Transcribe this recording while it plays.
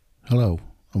Hello,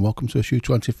 and welcome to issue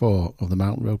 24 of the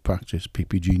Mountain Road Practice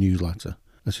PPG newsletter.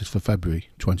 This is for February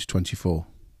 2024.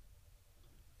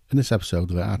 In this episode,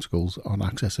 there are articles on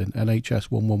accessing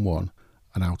NHS 111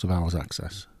 and out-of-hours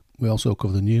access. We also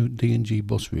cover the new D&G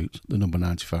bus route, the number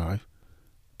 95,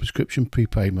 prescription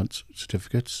prepayment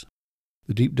certificates,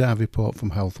 the deep dive report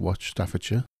from Healthwatch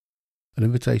Staffordshire, an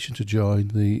invitation to join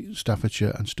the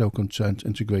Staffordshire and Stoke-on-Trent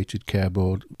Integrated Care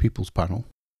Board People's Panel,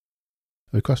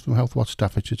 a request from Healthwatch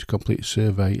Staffordshire to complete a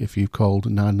survey if you've called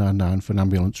 999 for an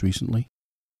ambulance recently,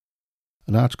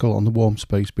 an article on the warm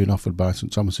space being offered by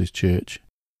St Thomas's Church,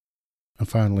 and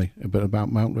finally a bit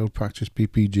about Mountain Road Practice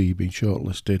PPG being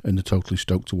shortlisted in the Totally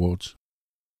Stoked Awards.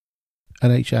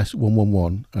 NHS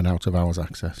 111 and out-of-hours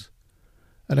access.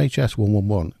 NHS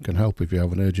 111 can help if you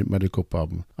have an urgent medical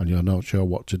problem and you're not sure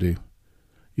what to do.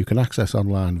 You can access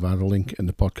online via the link in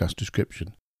the podcast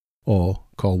description or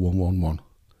call 111.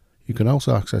 You can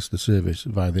also access the service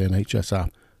via the NHS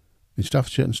app. In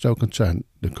Staffordshire and Stoke-on-Trent,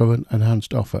 the current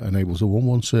enhanced offer enables a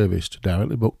 111 service to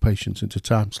directly book patients into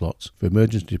time slots for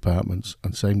emergency departments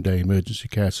and same-day emergency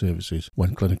care services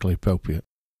when clinically appropriate.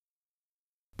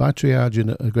 By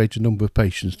triaging a greater number of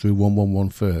patients through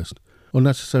 111 first,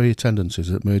 unnecessary attendances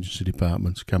at emergency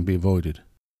departments can be avoided.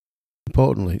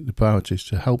 Importantly, the priority is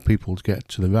to help people to get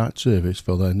to the right service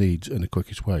for their needs in the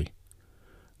quickest way.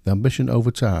 The ambition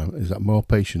over time is that more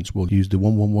patients will use the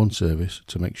 111 service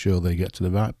to make sure they get to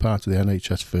the right part of the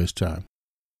NHS first time.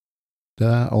 There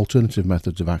are alternative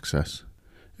methods of access.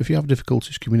 If you have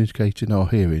difficulties communicating or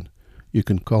hearing, you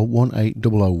can call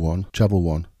 18001 Treble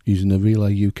 1 using the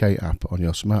Relay UK app on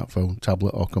your smartphone,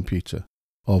 tablet or computer,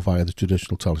 or via the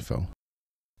traditional telephone.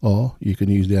 Or you can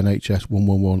use the NHS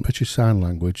 111 British Sign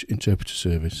Language interpreter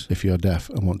service if you are deaf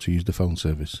and want to use the phone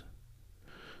service.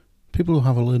 People who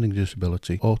have a learning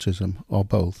disability, autism or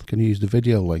both can use the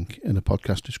video link in the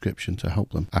podcast description to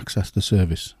help them access the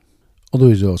service. Other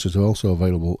resources are also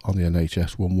available on the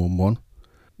NHS 111.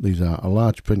 These are a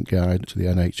large print guide to the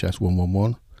NHS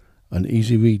 111, an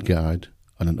easy read guide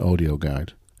and an audio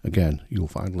guide. Again, you'll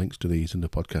find links to these in the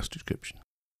podcast description.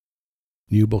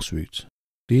 New bus routes.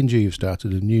 D&G have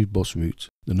started a new bus route,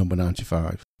 the number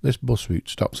 95. This bus route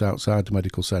stops outside the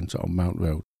medical centre on Mount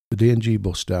Road. The D&G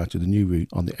bus started the new route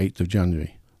on the 8th of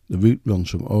January. The route runs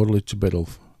from Audley to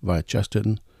Biddulph via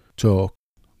Chesterton, Tork,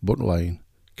 Butt Lane,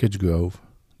 Kidsgrove,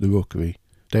 the Rookery,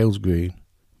 Dales Green,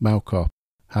 Mowcop,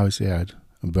 Harrisey Head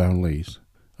and Brownlees,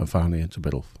 and finally into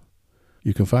Biddulph.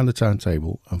 You can find the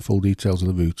timetable and full details of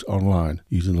the route online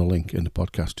using the link in the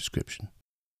podcast description.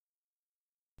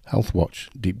 Healthwatch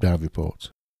Deep Dive Report.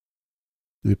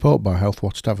 The report by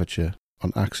Healthwatch Staffordshire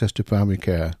on access to primary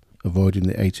care, avoiding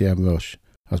the ATM rush,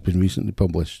 has been recently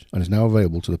published and is now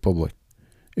available to the public.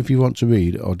 If you want to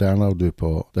read or download the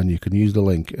report, then you can use the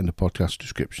link in the podcast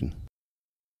description.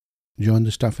 Join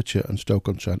the Staffordshire and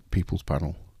Stoke-on-Trent People's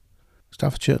Panel.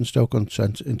 Staffordshire and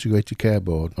Stoke-on-Trent Integrated Care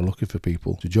Board are looking for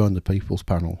people to join the People's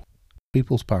Panel.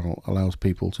 People's Panel allows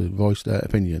people to voice their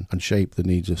opinion and shape the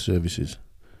needs of services.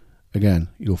 Again,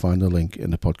 you'll find the link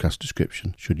in the podcast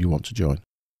description should you want to join.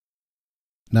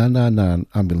 999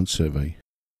 Ambulance Survey.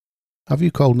 Have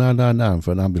you called 999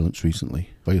 for an ambulance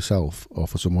recently, for yourself or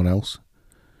for someone else?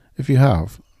 If you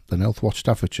have, then Healthwatch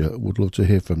Staffordshire would love to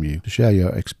hear from you to share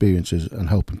your experiences and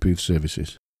help improve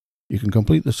services. You can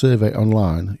complete the survey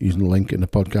online using the link in the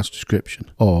podcast description,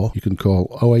 or you can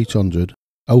call 0800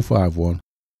 051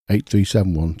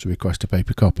 8371 to request a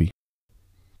paper copy.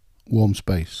 Warm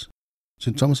Space.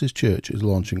 St Thomas's Church is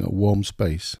launching a warm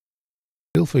space.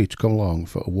 Feel free to come along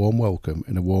for a warm welcome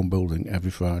in a warm building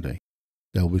every Friday.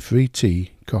 There will be free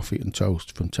tea, coffee and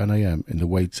toast from 10 a.m. in the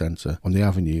Wade Centre on the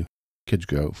Avenue,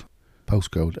 Kidsgrove,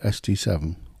 postcode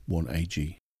ST7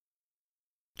 1AG.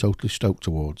 Totally Stoked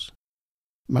Awards.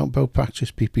 Mountain Road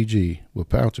Practice PPG were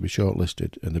proud to be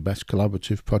shortlisted in the Best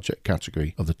Collaborative Project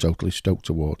category of the Totally Stoked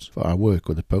Awards for our work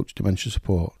with Approach Dementia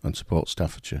Support and Support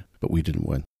Staffordshire, but we didn't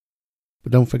win.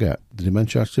 But don't forget, the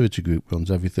Dementia Activity Group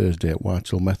runs every Thursday at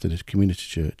Whitehall Methodist Community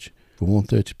Church from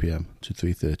 1:30pm to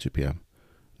 3:30pm.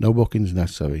 No bookings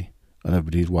necessary, and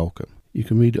everybody is welcome. You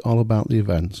can read all about the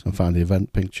events and find the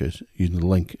event pictures using the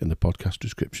link in the podcast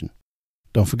description.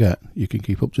 Don't forget, you can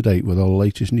keep up to date with all the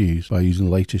latest news by using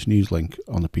the latest news link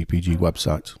on the PPG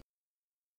website.